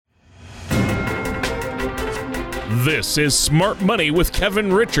This is Smart Money with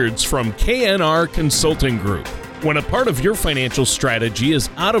Kevin Richards from KNR Consulting Group. When a part of your financial strategy is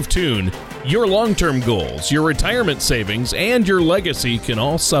out of tune, your long-term goals, your retirement savings, and your legacy can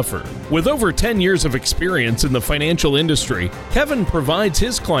all suffer. With over 10 years of experience in the financial industry, Kevin provides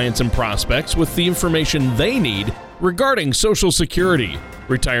his clients and prospects with the information they need regarding Social Security,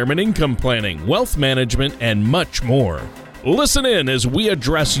 retirement income planning, wealth management, and much more. Listen in as we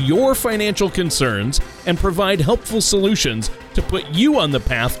address your financial concerns and provide helpful solutions to put you on the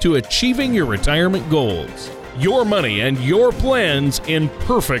path to achieving your retirement goals. Your money and your plans in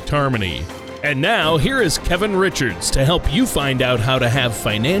perfect harmony. And now, here is Kevin Richards to help you find out how to have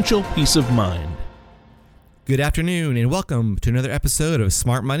financial peace of mind. Good afternoon and welcome to another episode of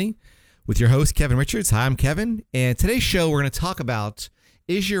Smart Money with your host, Kevin Richards. Hi, I'm Kevin. And today's show, we're going to talk about,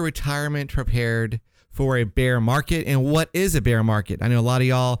 is your retirement prepared for a bear market, and what is a bear market? I know a lot of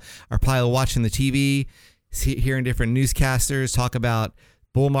y'all are probably watching the TV, hearing different newscasters talk about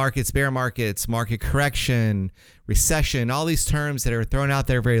bull markets, bear markets, market correction, recession, all these terms that are thrown out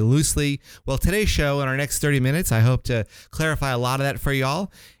there very loosely. Well, today's show, in our next 30 minutes, I hope to clarify a lot of that for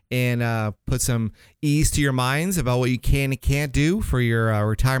y'all and put some ease to your minds about what you can and can't do for your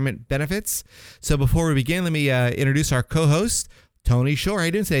retirement benefits. So before we begin, let me introduce our co-host, Tony Shore. How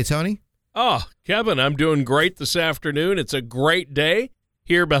you doing today, Tony? Oh, Kevin, I'm doing great this afternoon. It's a great day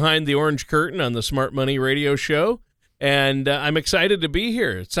here behind the orange curtain on the Smart Money radio show, and I'm excited to be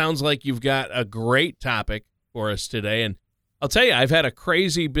here. It sounds like you've got a great topic for us today, and I'll tell you, I've had a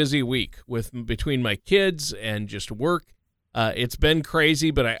crazy busy week between my kids and just work. It's been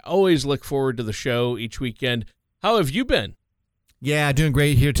crazy, but I always look forward to the show each weekend. How have you been? Yeah, doing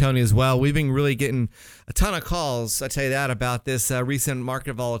great here, Tony, as well. We've been really getting a ton of calls, I'll tell you that, about this recent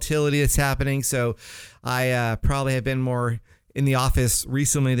market volatility that's happening. So I probably have been more in the office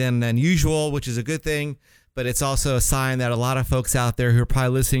recently than usual, which is a good thing. But it's also a sign that a lot of folks out there who are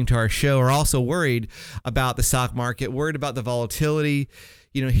probably listening to our show are also worried about the stock market, worried about the volatility,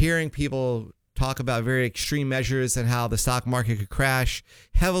 hearing people talk about very extreme measures and how the stock market could crash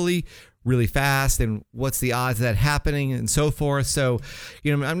heavily, really fast, and what's the odds of that happening and so forth. So,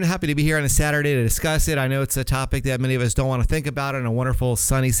 I'm happy to be here on a Saturday to discuss it. I know it's a topic that many of us don't want to think about on a wonderful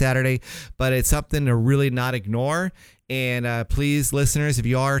sunny Saturday, but it's something to really not ignore. And please, listeners, if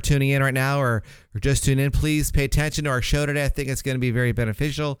you are tuning in right now or just tuning in, please pay attention to our show today. I think it's going to be very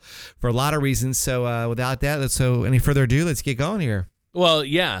beneficial for a lot of reasons. So without that, any further ado, let's get going here. Well,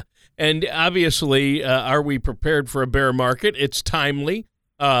 yeah. And obviously, are we prepared for a bear market? It's timely.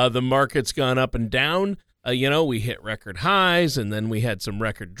 The market's gone up and down. We hit record highs and then we had some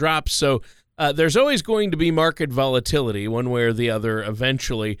record drops. So there's always going to be market volatility one way or the other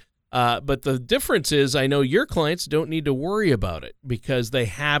eventually. But the difference is I know your clients don't need to worry about it because they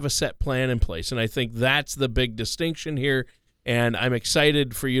have a set plan in place. And I think that's the big distinction here. And I'm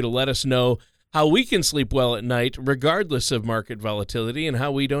excited for you to let us know how we can sleep well at night regardless of market volatility and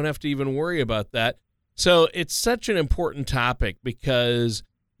how we don't have to even worry about that. So it's such an important topic because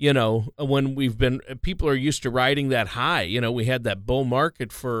when people are used to riding that high, we had that bull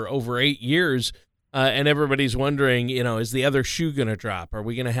market for over 8 years, and everybody's wondering, is the other shoe going to drop? Are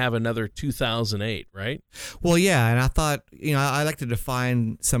we going to have another 2008, right? Well, yeah, and I thought, I like to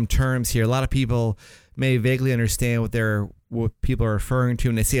define some terms here. A lot of people may vaguely understand what people are referring to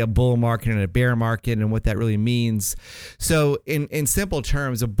when they say a bull market and a bear market and what that really means. So in simple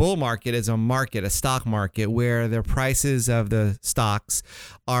terms, a bull market is a stock market where the prices of the stocks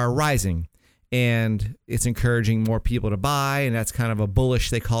are rising and it's encouraging more people to buy. And that's kind of a bullish,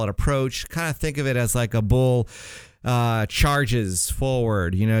 they call it, approach. Kind of think of it as like a bull charges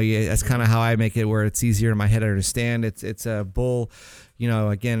forward. That's kind of how I make it where it's easier in my head to understand. It's a bull,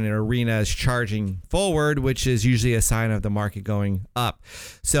 again, an arena is charging forward, which is usually a sign of the market going up.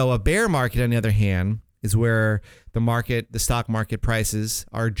 So a bear market, on the other hand, is where the stock market prices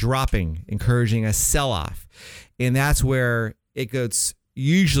are dropping, encouraging a sell-off. And that's where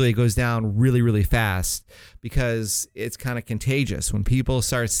usually it goes down really, really fast because it's kind of contagious. When people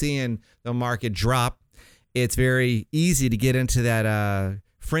start seeing the market drop, it's very easy to get into that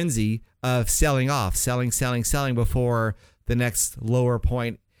frenzy of selling before the next lower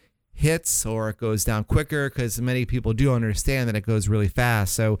point hits or it goes down quicker, because many people do understand that it goes really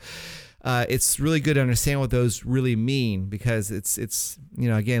fast. So it's really good to understand what those really mean, because it's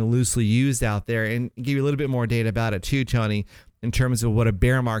again, loosely used out there, and give you a little bit more data about it too, Tony, in terms of what a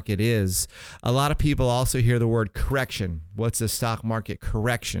bear market is. A lot of people also hear the word correction. What's a stock market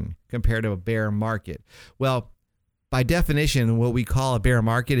correction compared to a bear market? Well, by definition, what we call a bear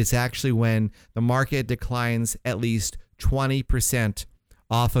market is actually when the market declines at least 20%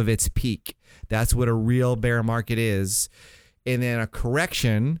 off of its peak. That's what a real bear market is. And then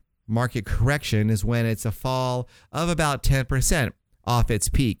a market correction, is when it's a fall of about 10% off its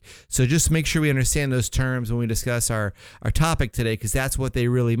peak. So just make sure we understand those terms when we discuss our topic today, because that's what they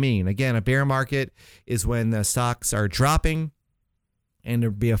really mean. Again, a bear market is when the stocks are dropping, and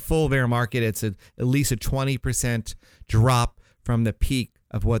to be a full bear market, it's at least a 20% drop from the peak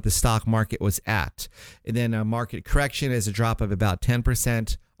of what the stock market was at. And then a market correction is a drop of about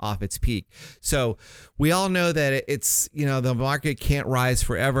 10% off its peak. So we all know that it's, the market can't rise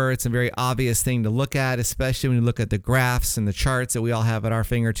forever. It's a very obvious thing to look at, especially when you look at the graphs and the charts that we all have at our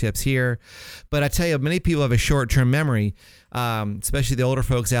fingertips here. But I tell you, many people have a short-term memory, especially the older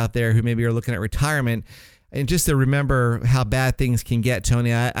folks out there who maybe are looking at retirement. And just to remember how bad things can get, Tony,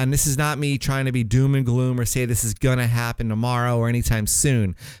 and this is not me trying to be doom and gloom or say this is going to happen tomorrow or anytime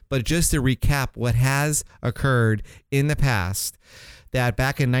soon, but just to recap what has occurred in the past, that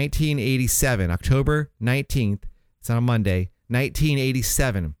back in 1987, October 19th, it's on a Monday,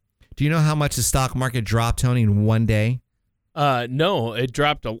 1987, do you know how much the stock market dropped, Tony, in one day? No, it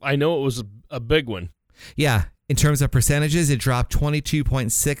dropped. I know it was a big one. Yeah. In terms of percentages, it dropped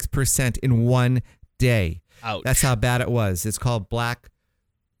 22.6% in one day. Ouch. That's how bad it was. It's called Black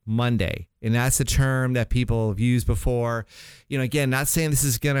Monday. And that's a term that people have used before. Again, not saying this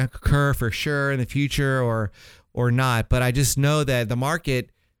is going to occur for sure in the future or not, but I just know that the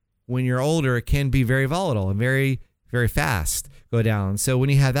market, when you're older, it can be very volatile and very, very fast go down. So when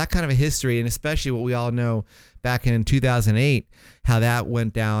you have that kind of a history, and especially what we all know back in 2008, how that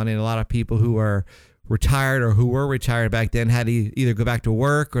went down, and a lot of people who are retired or who were retired back then had to either go back to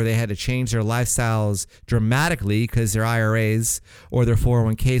work, or they had to change their lifestyles dramatically because their IRAs or their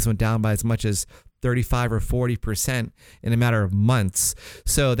 401ks went down by as much as 35 or 40% in a matter of months.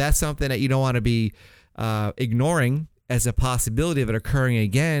 So that's something that you don't want to be ignoring as a possibility of it occurring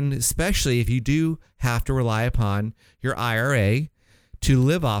again, especially if you do have to rely upon your IRA to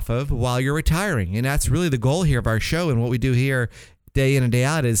live off of while you're retiring. And that's really the goal here of our show, and what we do here day in and day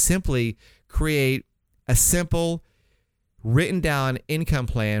out is simply create a simple written down income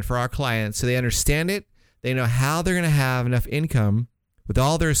plan for our clients so they understand it. They know how they're going to have enough income with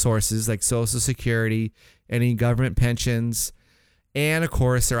all their sources like Social Security, any government pensions, and of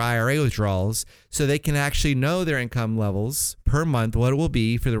course their IRA withdrawals, so they can actually know their income levels per month, what it will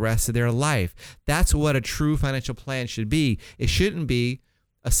be for the rest of their life. That's what a true financial plan should be. It shouldn't be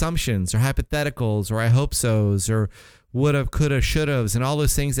assumptions or hypotheticals or I hope so's or woulda, coulda, shoulda's and all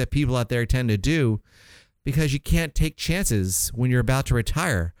those things that people out there tend to do, because you can't take chances when you're about to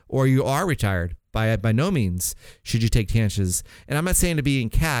retire or you are retired. By no means should you take chances. And I'm not saying to be in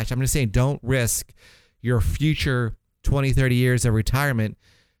cash. I'm just saying don't risk your future 20, 30 years of retirement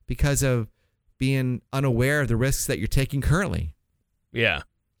because of being unaware of the risks that you're taking currently. Yeah.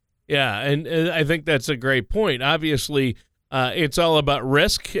 Yeah. And I think that's a great point. Obviously, it's all about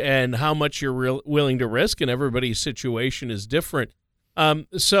risk and how much you're willing to risk, and everybody's situation is different.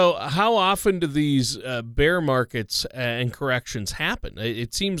 So how often do these bear markets and corrections happen?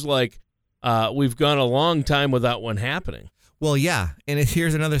 It seems like we've gone a long time without one happening. Well, yeah. And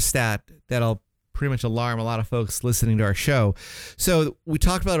here's another stat that'll pretty much alarm a lot of folks listening to our show. So we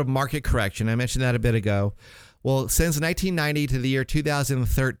talked about a market correction. I mentioned that a bit ago. Well, since 1990 to the year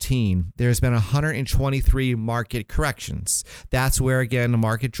 2013, there's been 123 market corrections. That's where, again, the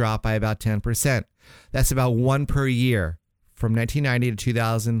market dropped by about 10%. That's about one per year from 1990 to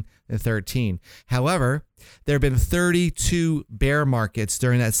 2013. However, there have been 32 bear markets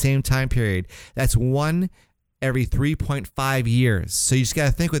during that same time period. That's one every 3.5 years. So you just got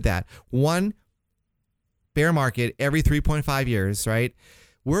to think with that. One bear market every 3.5 years, right?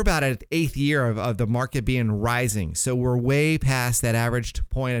 We're about at the 8th year of the market being rising. So we're way past that averaged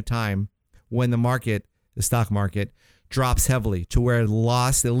point of time when the stock market, drops heavily to where it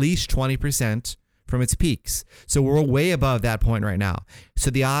lost at least 20% from its peaks. So we're way above that point right now. So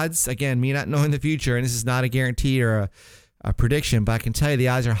the odds, again, me not knowing the future, and this is not a guarantee or a prediction, but I can tell you the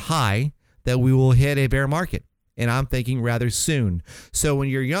odds are high that we will hit a bear market. And I'm thinking rather soon. So when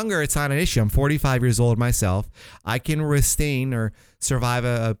you're younger, it's not an issue. I'm 45 years old myself. I can withstand or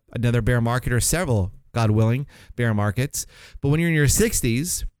survive another bear market or several, God willing, bear markets. But when you're in your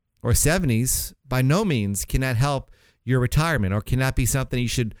 60s or 70s, by no means can that help your retirement, or can that be something you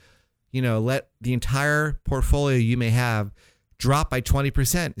should, let the entire portfolio you may have drop by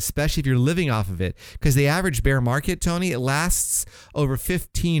 20%, especially if you're living off of it. Because the average bear market, Tony, it lasts over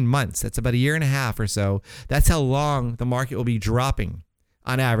 15 months. That's about a year and a half or so. That's how long the market will be dropping.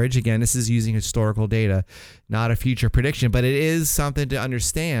 on average. Again, this is using historical data, not a future prediction, but it is something to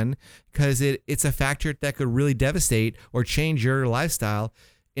understand because it's a factor that could really devastate or change your lifestyle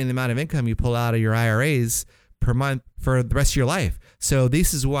in the amount of income you pull out of your IRAs per month for the rest of your life. So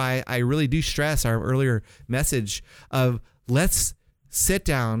this is why I really do stress our earlier message of let's sit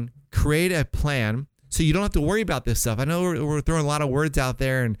down, create a plan so you don't have to worry about this stuff. I know we're throwing a lot of words out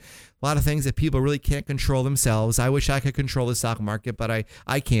there and a lot of things that people really can't control themselves. I wish I could control the stock market, but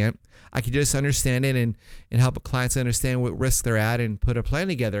I can't. I can just understand it and help clients understand what risk they're at and put a plan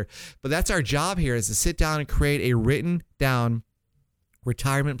together. But that's our job here, is to sit down and create a written down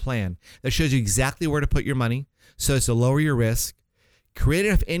retirement plan that shows you exactly where to put your money so as to lower your risk, create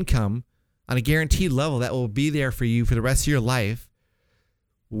enough income on a guaranteed level that will be there for you for the rest of your life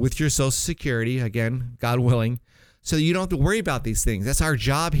with your Social Security, again, God willing, so you don't have to worry about these things. That's our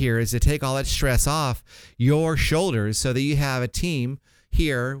job here, is to take all that stress off your shoulders so that you have a team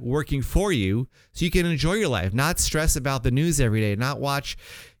here working for you so you can enjoy your life, not stress about the news every day, not watch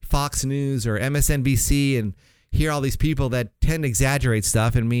Fox News or MSNBC and hear all these people that tend to exaggerate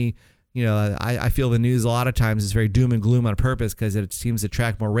stuff. And me, I feel the news a lot of times is very doom and gloom on purpose because it seems to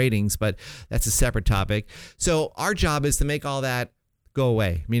attract more ratings, but that's a separate topic. So our job is to make all that go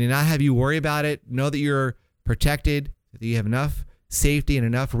away, meaning not have you worry about it, know that you're protected, that you have enough safety and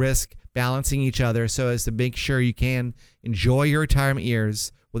enough risk balancing each other so as to make sure you can enjoy your retirement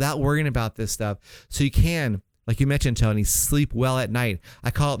years without worrying about this stuff. So you can, like you mentioned, Tony, sleep well at night.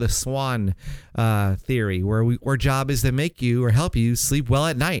 I call it the SWAN theory, where our job is to make you or help you sleep well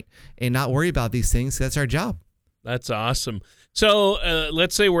at night and not worry about these things. That's our job. That's awesome. So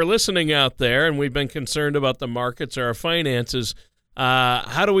let's say we're listening out there and we've been concerned about the markets or our finances.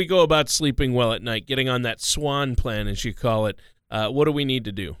 How do we go about sleeping well at night, getting on that SWAN plan, as you call it? What do we need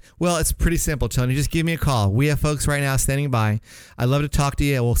to do? Well, it's pretty simple, Tony. Just give me a call. We have folks right now standing by. I'd love to talk to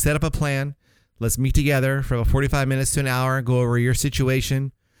you. We'll set up a plan. Let's meet together for about 45 minutes to an hour, go over your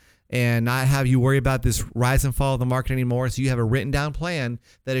situation, and not have you worry about this rise and fall of the market anymore. So you have a written down plan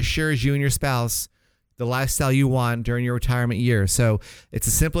that assures you and your spouse the lifestyle you want during your retirement year. So it's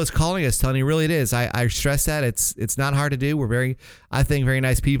as simple as calling us, Tony. Really, it is. I stress that it's not hard to do. We're I think very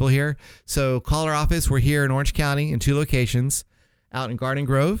nice people here. So call our office. We're here in Orange County in 2 locations, out in Garden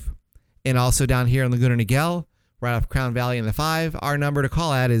Grove and also down here in Laguna Niguel, right off Crown Valley in the 5. Our number to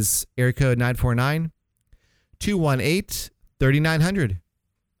call at is area code 949-218-3900.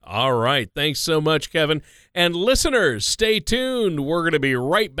 All right. Thanks so much, Kevin. And listeners, stay tuned. We're going to be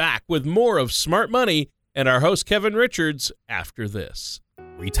right back with more of Smart Money and our host, Kevin Richards, after this.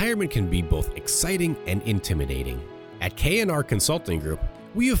 Retirement can be both exciting and intimidating. At K&R Consulting Group,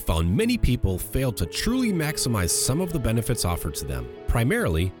 we have found many people fail to truly maximize some of the benefits offered to them,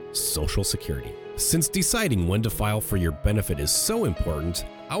 primarily Social Security. Since deciding when to file for your benefit is so important,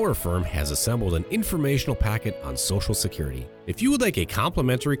 our firm has assembled an informational packet on Social Security. If you would like a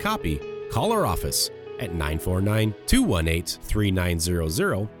complimentary copy, call our office at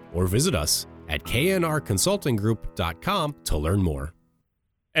 949-218-3900 or visit us at knrconsultinggroup.com to learn more.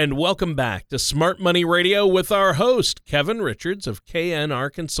 And welcome back to Smart Money Radio with our host, Kevin Richards of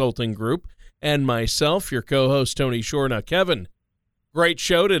KNR Consulting Group, and myself, your co-host, Tony Shore. Now, Kevin, great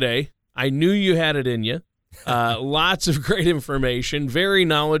show today. I knew you had it in you. Lots of great information, very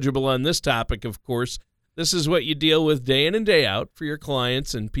knowledgeable on this topic, of course. This is what you deal with day in and day out for your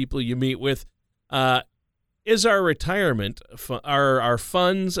clients and people you meet with. Is our retirement, our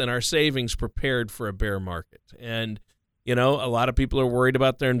funds and our savings prepared for a bear market? And, a lot of people are worried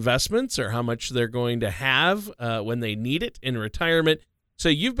about their investments or how much they're going to have when they need it in retirement. So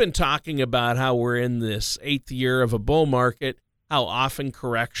you've been talking about how we're in this 8th year of a bull market, how often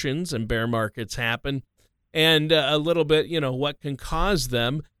corrections and bear markets happen, and a little bit, what can cause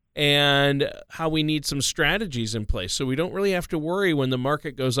them and how we need some strategies in place so we don't really have to worry when the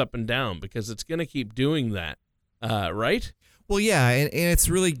market goes up and down, because it's going to keep doing that, right? Well, yeah, and it's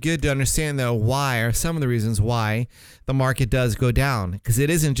really good to understand, though, why, or some of the reasons why the market does go down, because it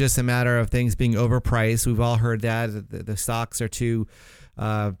isn't just a matter of things being overpriced. We've all heard that the stocks are too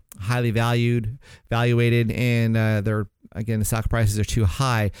highly valuated, and the stock prices are too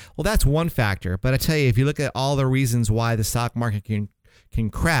high. Well, that's one factor. But I tell you, if you look at all the reasons why the stock market can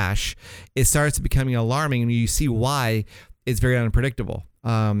crash, it starts becoming alarming, and you see why it's very unpredictable.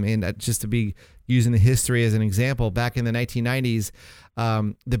 And just to be using the history as an example, back in the 1990s,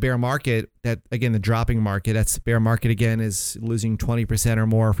 the bear market, the dropping market, that's bear market again, is losing 20% or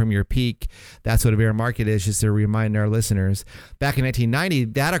more from your peak. That's what a bear market is, just to remind our listeners. Back in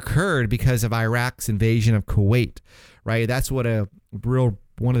 1990, that occurred because of Iraq's invasion of Kuwait, right? That's what a real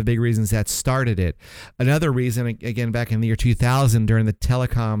one of the big reasons that started it. Another reason, again, back in the year 2000 during the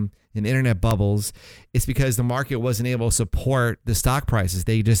telecom and internet bubbles, is because the market wasn't able to support the stock prices.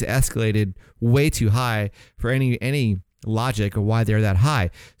 They just escalated way too high for any logic of why they're that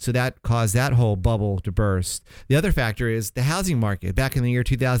high. So that caused that whole bubble to burst. The other factor is the housing market. Back in the year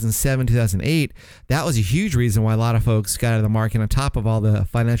 2007, 2008, that was a huge reason why a lot of folks got out of the market on top of all the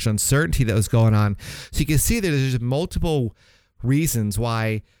financial uncertainty that was going on. So you can see that there's multiple reasons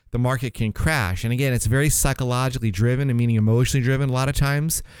why the market can crash. And again, it's very psychologically driven, and meaning emotionally driven a lot of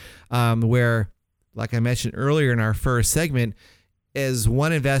times, where, like I mentioned earlier in our first segment, as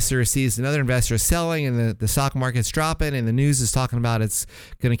one investor sees another investor selling and the stock market's dropping and the news is talking about it's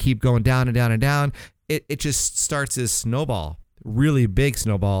going to keep going down and down and down, it just starts this snowball, really big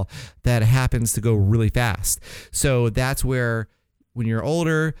snowball that happens to go really fast. So that's where, when you're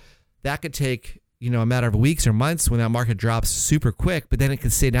older, that could take, a matter of weeks or months when that market drops super quick, but then it can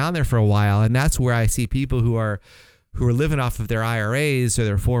stay down there for a while. And that's where I see people who are living off of their IRAs or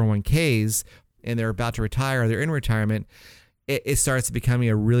their 401ks and they're about to retire or they're in retirement. It starts becoming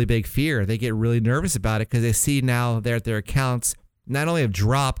a really big fear. They get really nervous about it because they see now that their accounts not only have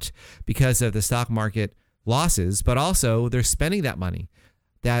dropped because of the stock market losses, but also they're spending that money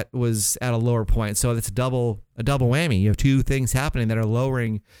that was at a lower point. So it's a double whammy. You have two things happening that are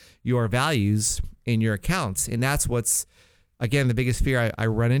lowering your values in your accounts. And that's what's, again, the biggest fear I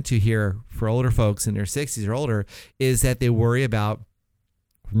run into here for older folks in their 60s or older is that they worry about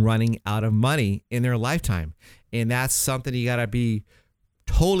running out of money in their lifetime. And that's something you got to be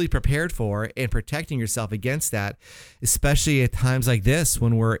totally prepared for and protecting yourself against that, especially at times like this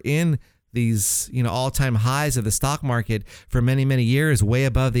when we're in these, all-time highs of the stock market for many, many years, way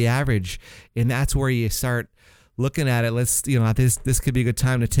above the average. And that's where you start looking at it. This could be a good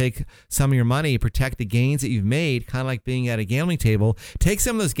time to take some of your money, protect the gains that you've made, kind of like being at a gambling table. Take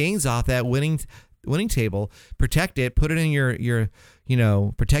some of those gains off that winning table, protect it, put it in your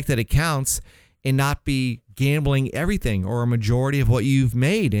protected accounts, and not be gambling everything or a majority of what you've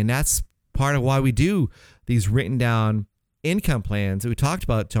made. And that's part of why we do these written down income plans that we talked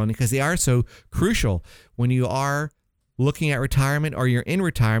about, Tony, because they are so crucial when you are looking at retirement or you're in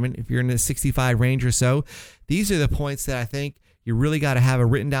retirement. If you're in the 65 range or so, these are the points that I think you really got to have a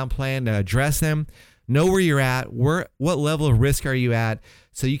written down plan to address them. Know where you're at, what level of risk are you at,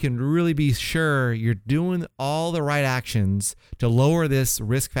 so you can really be sure you're doing all the right actions to lower this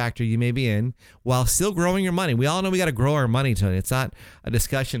risk factor you may be in while still growing your money. We all know we got to grow our money, Tony. It's not a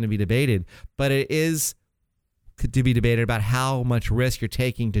discussion to be debated, but it is to be debated about how much risk you're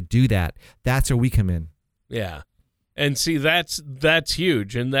taking to do that. That's where we come in. Yeah. And see, that's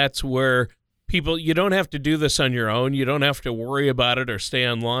huge. And that's where people, you don't have to do this on your own. You don't have to worry about it or stay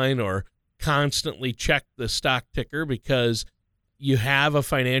online or constantly check the stock ticker, because you have a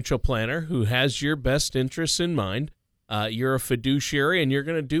financial planner who has your best interests in mind. You're a fiduciary, and you're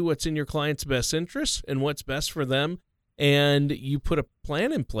going to do what's in your client's best interest and what's best for them. And you put a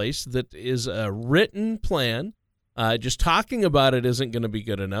plan in place that is a written plan. Just talking about it isn't going to be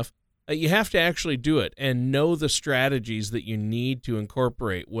good enough. You have to actually do it and know the strategies that you need to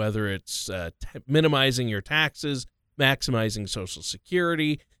incorporate, whether it's minimizing your taxes, maximizing Social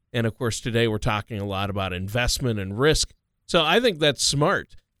Security, and of course today we're talking a lot about investment and risk. So I think that's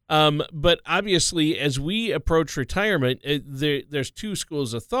smart. But obviously, as we approach retirement, there's two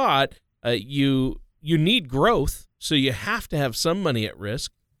schools of thought. You need growth, so you have to have some money at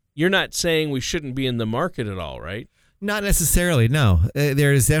risk. You're not saying we shouldn't be in the market at all, right? Not necessarily, no.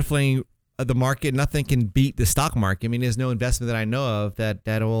 There is definitely the market. Nothing can beat the stock market. I mean, there's no investment that I know of that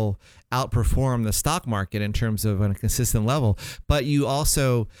will outperform the stock market in terms of on a consistent level. But you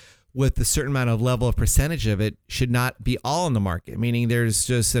also, with a certain amount of level of percentage of it, should not be all in the market, meaning there's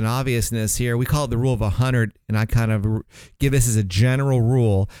just an obviousness here. We call it the rule of 100, and I kind of give this as a general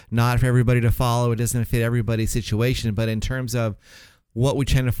rule, not for everybody to follow. It doesn't fit everybody's situation, but in terms of what we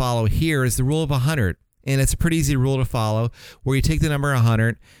tend to follow here is the rule of 100. And it's a pretty easy rule to follow, where you take the number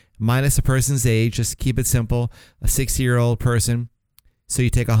 100 minus a person's age, just keep it simple, a 60-year-old person. So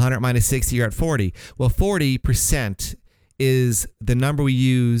you take 100 minus 60, you're at 40. Well, 40% is the number we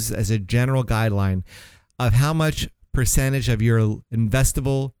use as a general guideline of how much percentage of your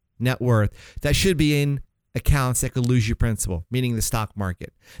investable net worth that should be in accounts that could lose you principal, meaning the stock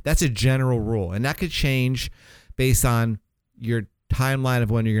market. That's a general rule. And that could change based on your timeline of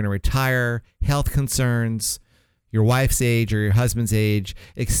when you're going to retire, health concerns, your wife's age or your husband's age,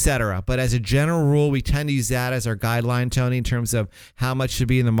 etc. But as a general rule, we tend to use that as our guideline, Tony, in terms of how much should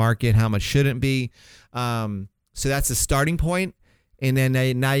be in the market, how much shouldn't be. So that's the starting point. And then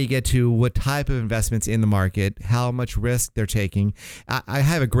now you get to what type of investments in the market, how much risk they're taking. I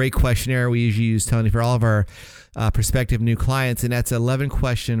have a great questionnaire we usually use, Tony, for all of our prospective new clients, and that's an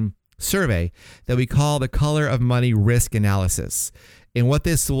 11-question survey that we call the Color of Money Risk Analysis. And what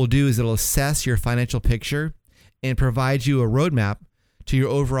this will do is it'll assess your financial picture and provide you a roadmap to your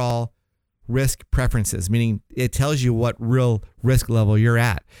overall risk preferences, meaning it tells you what real risk level you're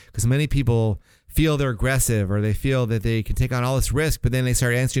at. Because many people feel they're aggressive or they feel that they can take on all this risk, but then they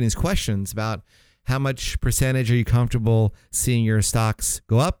start answering these questions about how much percentage are you comfortable seeing your stocks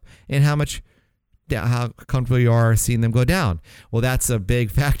go up and how comfortable you are seeing them go down. Well, that's a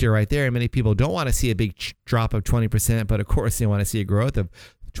big factor right there. Many people don't want to see a big drop of 20%, but of course they want to see a growth of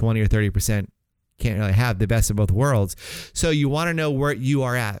 20 or 30%. Can't really have the best of both worlds. So you want to know where you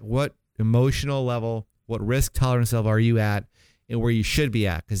are at, what emotional level, what risk tolerance level are you at, and where you should be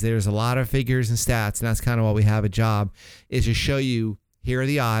at, because there's a lot of figures and stats, and that's kind of what we have a job, is to show you, here are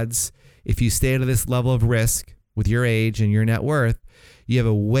the odds. If you stay at this level of risk with your age and your net worth, you have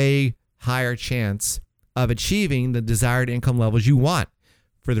a way higher chance of achieving the desired income levels you want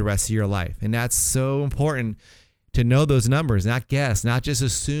for the rest of your life. And that's so important to know those numbers, not guess, not just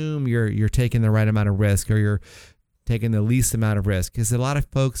assume you're taking the right amount of risk or you're taking the least amount of risk, because a lot of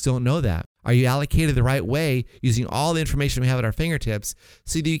folks don't know that. Are you allocated the right way using all the information we have at our fingertips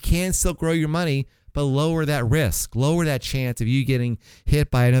so that you can still grow your money but lower that risk, lower that chance of you getting hit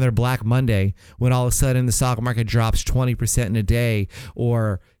by another Black Monday when all of a sudden the stock market drops 20% in a day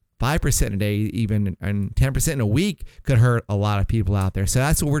or 5% in a day even, and 10% in a week could hurt a lot of people out there. So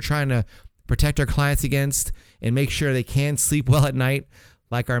that's what we're trying to protect our clients against and make sure they can sleep well at night,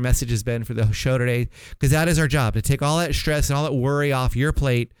 like our message has been for the show today, because that is our job, to take all that stress and all that worry off your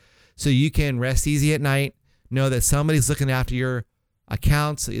plate so you can rest easy at night, know that somebody's looking after your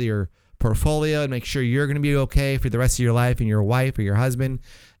accounts, your portfolio, and make sure you're going to be okay for the rest of your life and your wife or your husband.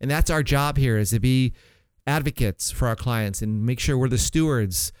 And that's our job here, is to be advocates for our clients and make sure we're the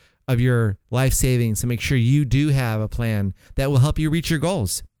stewards of your life savings and make sure you do have a plan that will help you reach your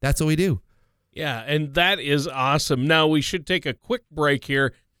goals. That's what we do. Yeah, and that is awesome. Now, we should take a quick break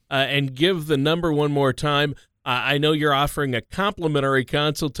here and give the number one more time. I know you're offering a complimentary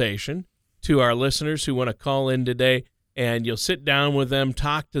consultation to our listeners who want to call in today, and you'll sit down with them,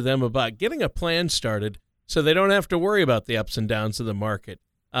 talk to them about getting a plan started so they don't have to worry about the ups and downs of the market.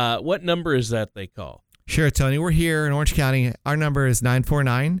 What number is that they call? Sure, Tony. We're here in Orange County. Our number is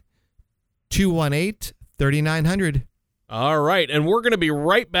 949-218-3900. All right, and we're going to be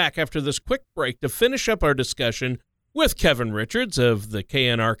right back after this quick break to finish up our discussion with Kevin Richards of the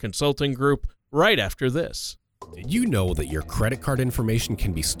KNR Consulting Group right after this. Did you know that your credit card information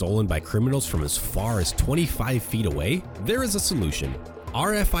can be stolen by criminals from as far as 25 feet away? There is a solution.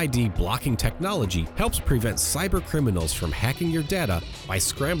 RFID blocking technology helps prevent cyber criminals from hacking your data by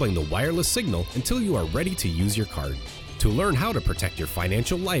scrambling the wireless signal until you are ready to use your card. To learn how to protect your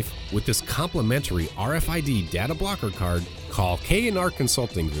financial life with this complimentary RFID data blocker card, call KNR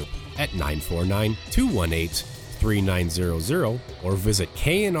Consulting Group at 949-218-3900 or visit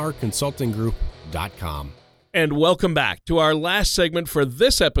knrconsultinggroup.com. And welcome back to our last segment for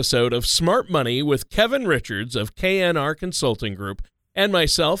this episode of Smart Money with Kevin Richards of KNR Consulting Group and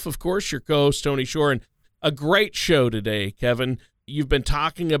myself, of course, your co-host, Tony Shore. And a great show today, Kevin. You've been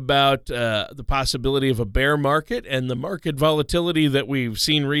talking about the possibility of a bear market and the market volatility that we've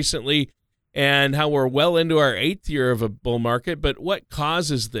seen recently and how we're well into our 8th year of a bull market. But what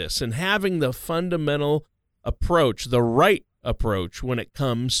causes this, and having the fundamental approach, the right approach when it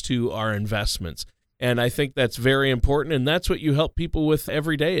comes to our investments. And I think that's very important, and that's what you help people with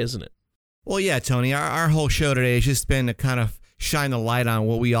every day, isn't it? Well, yeah, Tony, our whole show today has just been to kind of shine the light on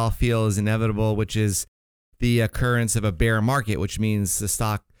what we all feel is inevitable, which is the occurrence of a bear market, which means the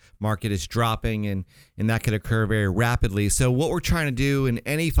stock market is dropping, and that could occur very rapidly. So what we're trying to do in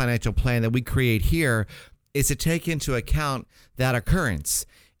any financial plan that we create here is to take into account that occurrence.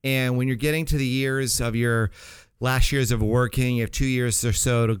 And when you're getting to the years of your last years of working, you have 2 years or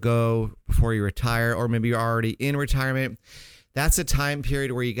so to go before you retire, or maybe you're already in retirement. That's a time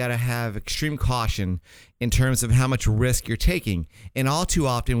period where you got to have extreme caution in terms of how much risk you're taking. And all too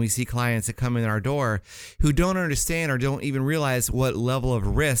often we see clients that come in our door who don't understand or don't even realize what level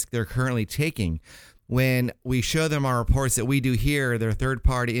of risk they're currently taking. When we show them our reports that we do here, they're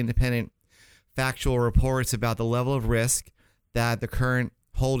third-party independent factual reports about the level of risk that the current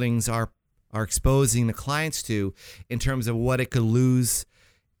holdings are exposing the clients to in terms of what it could lose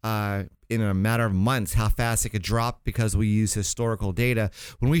in a matter of months how fast it could drop because we use historical data.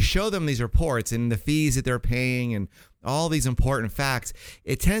 When we show them these reports and the fees that they're paying and all these important facts,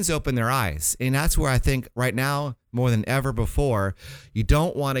 it tends to open their eyes. And that's where I think right now, more than ever before, you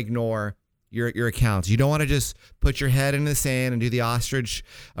don't want to ignore your accounts. You don't want to just put your head in the sand and do the ostrich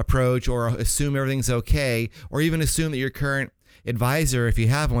approach or assume everything's okay, or even assume that your current advisor, if you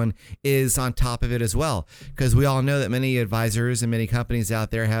have one, is on top of it as well. Because we all know that many advisors and many companies out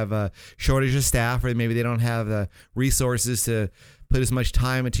there have a shortage of staff, or maybe they don't have the resources to put as much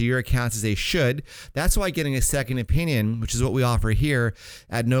time into your accounts as they should. That's why getting a second opinion, which is what we offer here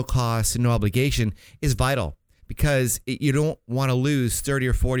at no cost and no obligation, is vital. Because you don't want to lose 30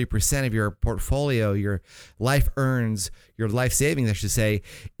 or 40% of your portfolio, your life earns, your life savings, I should say,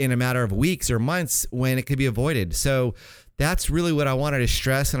 in a matter of weeks or months when it could be avoided. So that's really what I wanted to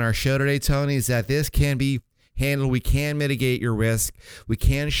stress in our show today, Tony, is that this can be handled. We can mitigate your risk. We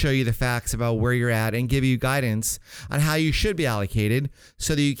can show you the facts about where you're at and give you guidance on how you should be allocated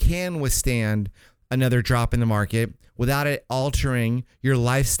so that you can withstand another drop in the market without it altering your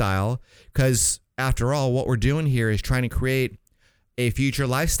lifestyle. Because after all, what we're doing here is trying to create a future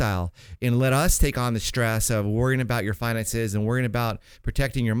lifestyle and let us take on the stress of worrying about your finances and worrying about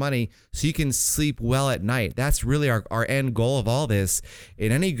protecting your money so you can sleep well at night. That's really our end goal of all this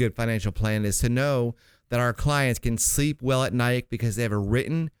in any good financial plan, is to know that our clients can sleep well at night because they have a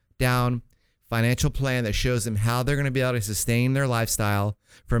written down financial plan that shows them how they're going to be able to sustain their lifestyle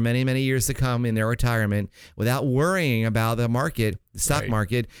for many, many years to come in their retirement without worrying about the market, the stock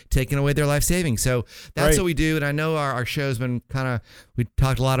market, taking away their life savings. So that's what we do. And I know our show's been we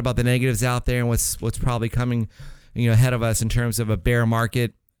talked a lot about the negatives out there and what's probably coming, ahead of us in terms of a bear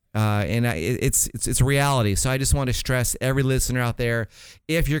market. And it's a reality. So I just want to stress every listener out there,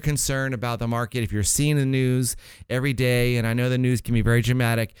 if you're concerned about the market, if you're seeing the news every day, and I know the news can be very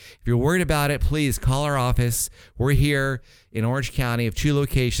dramatic, if you're worried about it, please call our office. We're here in Orange County, of 2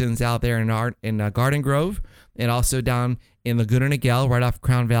 locations out there in Garden Grove and also down in Laguna Niguel, right off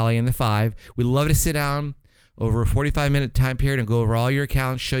Crown Valley in the 5. We'd love to sit down over a 45-minute time period and go over all your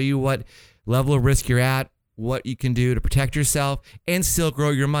accounts, show you what level of risk you're at, what you can do to protect yourself and still grow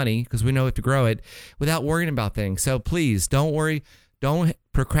your money, because we know we have to grow it without worrying about things. So please don't worry. Don't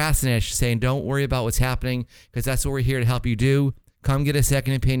procrastinate, saying don't worry about what's happening, because that's what we're here to help you do. Come get a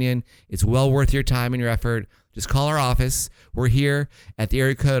second opinion. It's well worth your time and your effort. Just call our office. We're here at the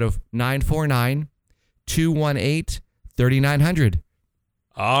area code of 949-218-3900.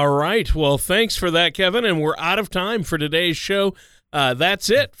 All right. Well, thanks for that, Kevin. And we're out of time for today's show. That's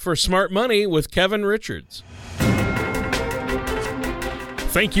it for Smart Money with Kevin Richards.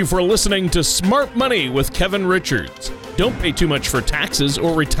 Thank you for listening to Smart Money with Kevin Richards. Don't pay too much for taxes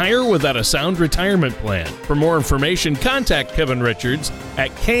or retire without a sound retirement plan. For more information, contact Kevin Richards at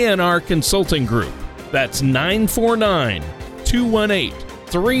KNR Consulting Group. That's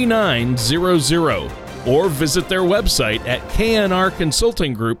 949-218-3900. Or visit their website at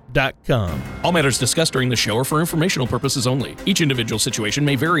knrconsultinggroup.com. All matters discussed during the show are for informational purposes only. Each individual situation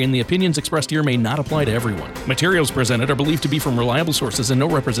may vary, and the opinions expressed here may not apply to everyone. Materials presented are believed to be from reliable sources, and no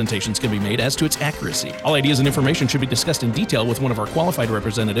representations can be made as to its accuracy. All ideas and information should be discussed in detail with one of our qualified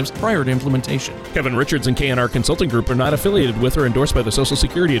representatives prior to implementation. Kevin Richards and KNR Consulting Group are not affiliated with or endorsed by the Social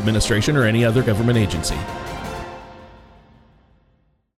Security Administration or any other government agency.